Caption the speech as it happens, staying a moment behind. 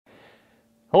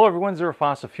Hello everyone, Zero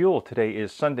Fossil Fuel. Today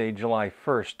is Sunday, July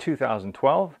 1st,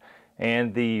 2012,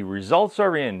 and the results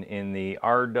are in the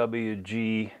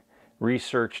RWG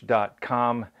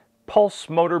Research.com Pulse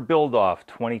Motor Build-off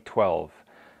 2012.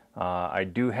 I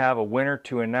do have a winner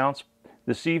to announce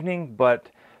this evening, but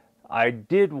I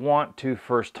did want to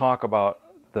first talk about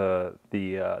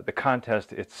the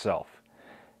contest itself.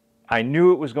 I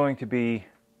knew it was going to be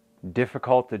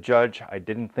difficult to judge. I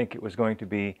didn't think it was going to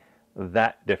be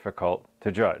that difficult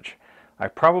to judge. I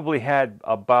probably had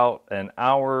about an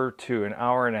hour to an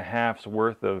hour and a half's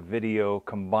worth of video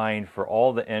combined for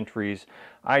all the entries.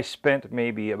 I spent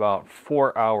maybe about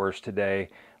 4 hours today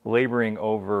laboring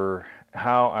over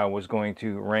how I was going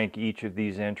to rank each of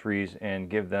these entries and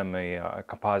give them a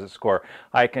composite score.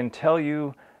 I can tell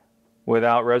you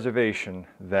without reservation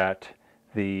that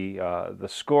the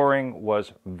scoring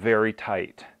was very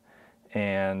tight,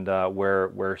 and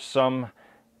where some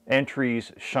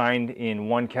entries shined in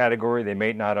one category, they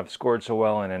may not have scored so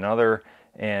well in another,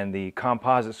 and the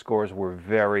composite scores were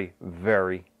very,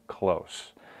 very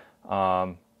close.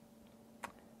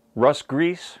 Russ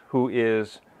Grease, who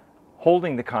is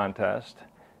holding the contest,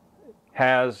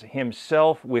 has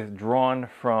himself withdrawn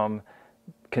from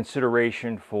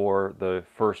consideration for the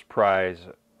first prize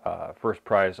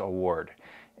award,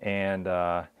 and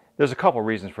there's a couple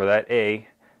reasons for that.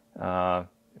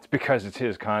 It's because it's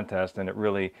his contest, and it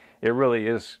really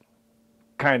is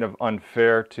kind of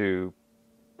unfair to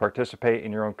participate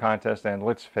in your own contest. And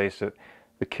let's face it,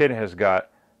 the kid has got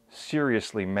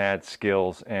seriously mad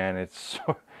skills, and it's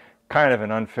kind of an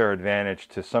unfair advantage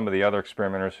to some of the other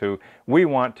experimenters who we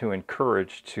want to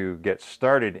encourage to get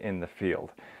started in the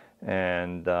field.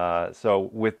 And so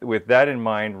with that in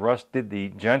mind, Russ did the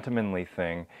gentlemanly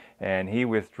thing, and he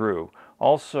withdrew.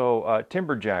 Also,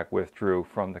 Timberjack withdrew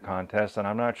from the contest, and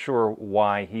I'm not sure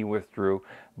why he withdrew.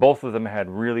 Both of them had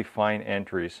really fine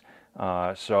entries.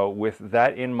 So with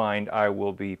that in mind, I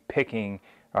will be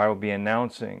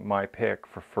announcing my pick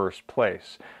for first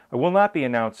place. I will not be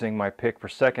announcing my pick for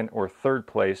second or third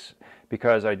place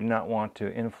because I do not want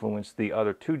to influence the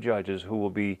other two judges who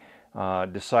will be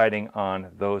deciding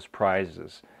on those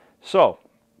prizes. So,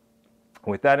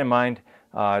 with that in mind,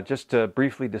 just to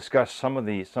briefly discuss some of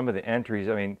the entries.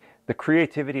 I mean, the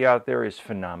creativity out there is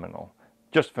phenomenal,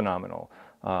 just phenomenal.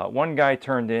 One guy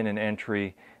turned in an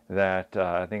entry that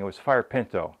I think it was Fire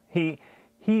Pinto. He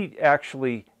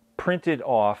actually printed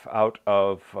off out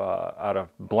of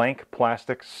blank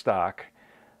plastic stock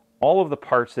all of the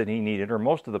parts that he needed, or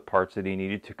most of the parts that he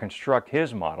needed to construct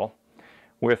his model,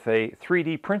 with a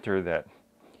 3D printer that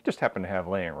he just happened to have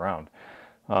laying around.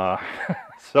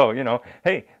 So, you know,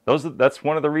 hey, that's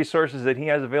one of the resources that he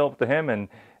has available to him,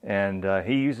 and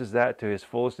he uses that to his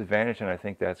fullest advantage, and I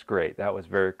think that's great. That was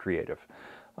very creative.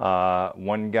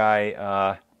 One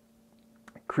guy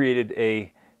created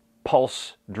a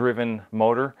pulse-driven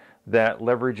motor that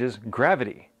leverages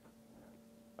gravity.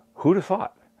 Who'd have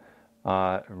thought?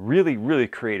 Really, really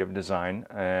creative design,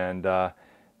 and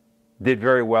did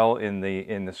very well in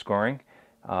the scoring.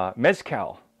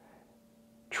 Mezcal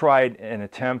tried an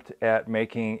attempt at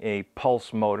making a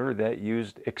pulse motor that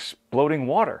used exploding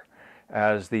water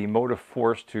as the motive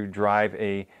force to drive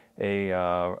a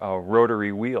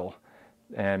rotary wheel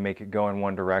and make it go in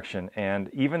one direction. And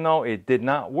even though it did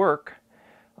not work,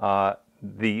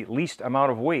 the least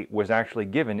amount of weight was actually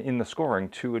given in the scoring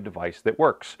to a device that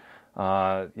works.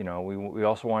 You know, we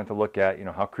also wanted to look at, you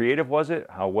know, how creative was it?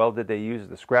 How well did they use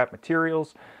the scrap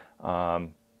materials?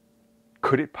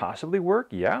 Could it possibly work?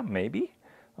 Yeah, maybe.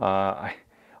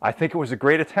 I think it was a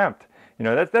great attempt. You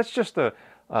know, that's just a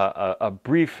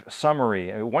brief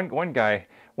summary. I mean, one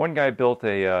guy built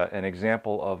an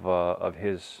example of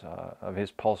his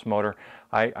pulse motor.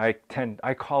 I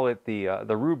call it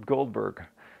the Rube Goldberg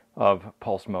of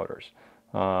pulse motors.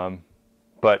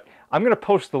 But I'm going to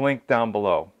post the link down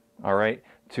below. All right,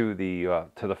 to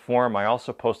the forum. I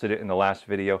also posted it in the last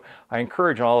video. I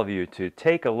encourage all of you to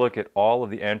take a look at all of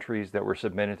the entries that were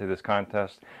submitted to this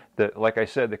contest. Like I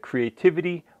said, the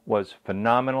creativity was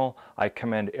phenomenal. I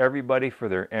commend everybody for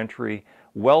their entry.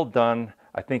 Well done.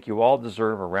 I think you all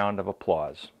deserve a round of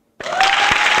applause.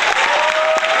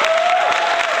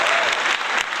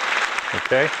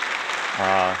 Okay,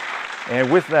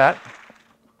 and with that,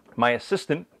 my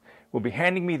assistant will be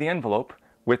handing me the envelope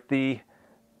with the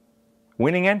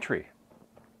winning entry.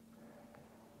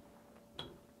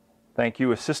 Thank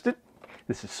you, assistant.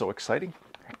 This is so exciting.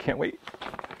 I can't wait.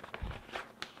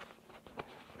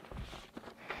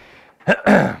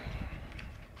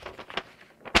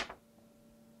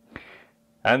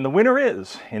 And the winner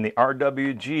is, in the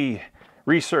RWG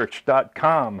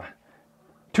Research.com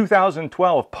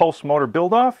 2012 Pulse Motor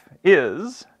Build-off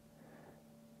is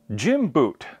Jim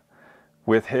Boot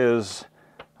with his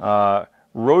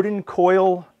Rodin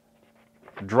coil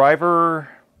driver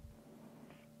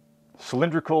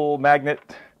cylindrical magnet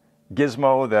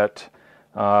gizmo that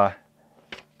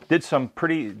did some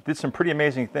pretty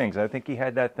amazing things. I think he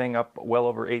had that thing up well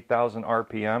over 8,000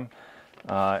 RPM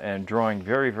and drawing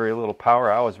very little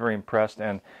power. I was very impressed,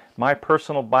 and my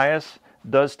personal bias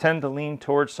does tend to lean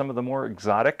towards some of the more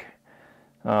exotic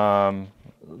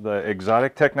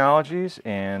technologies,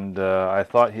 and I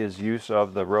thought his use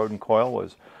of the Rodin coil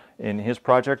was in his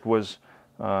project was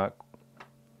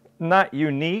not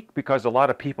unique, because a lot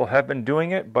of people have been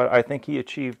doing it, but I think he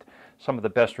achieved some of the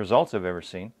best results I've ever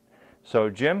seen.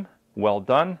 So Jim, well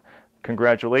done.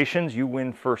 Congratulations, you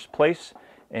win first place,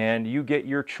 and you get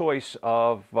your choice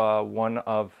of one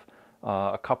of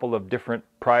a couple of different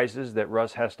prizes that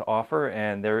Russ has to offer,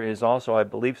 and there is also, I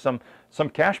believe, some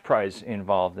cash prize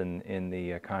involved in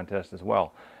the contest as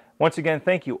well. Once again,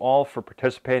 thank you all for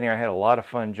participating. I had a lot of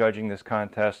fun judging this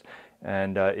contest,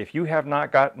 and if you have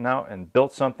not gotten out and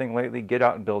built something lately, get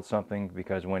out and build something,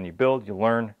 because when you build, you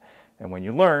learn, and when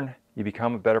you learn, you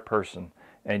become a better person,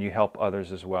 and you help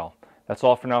others as well. That's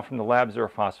all for now from the lab. Zero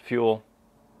Fossil Fuel.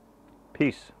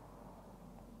 Peace.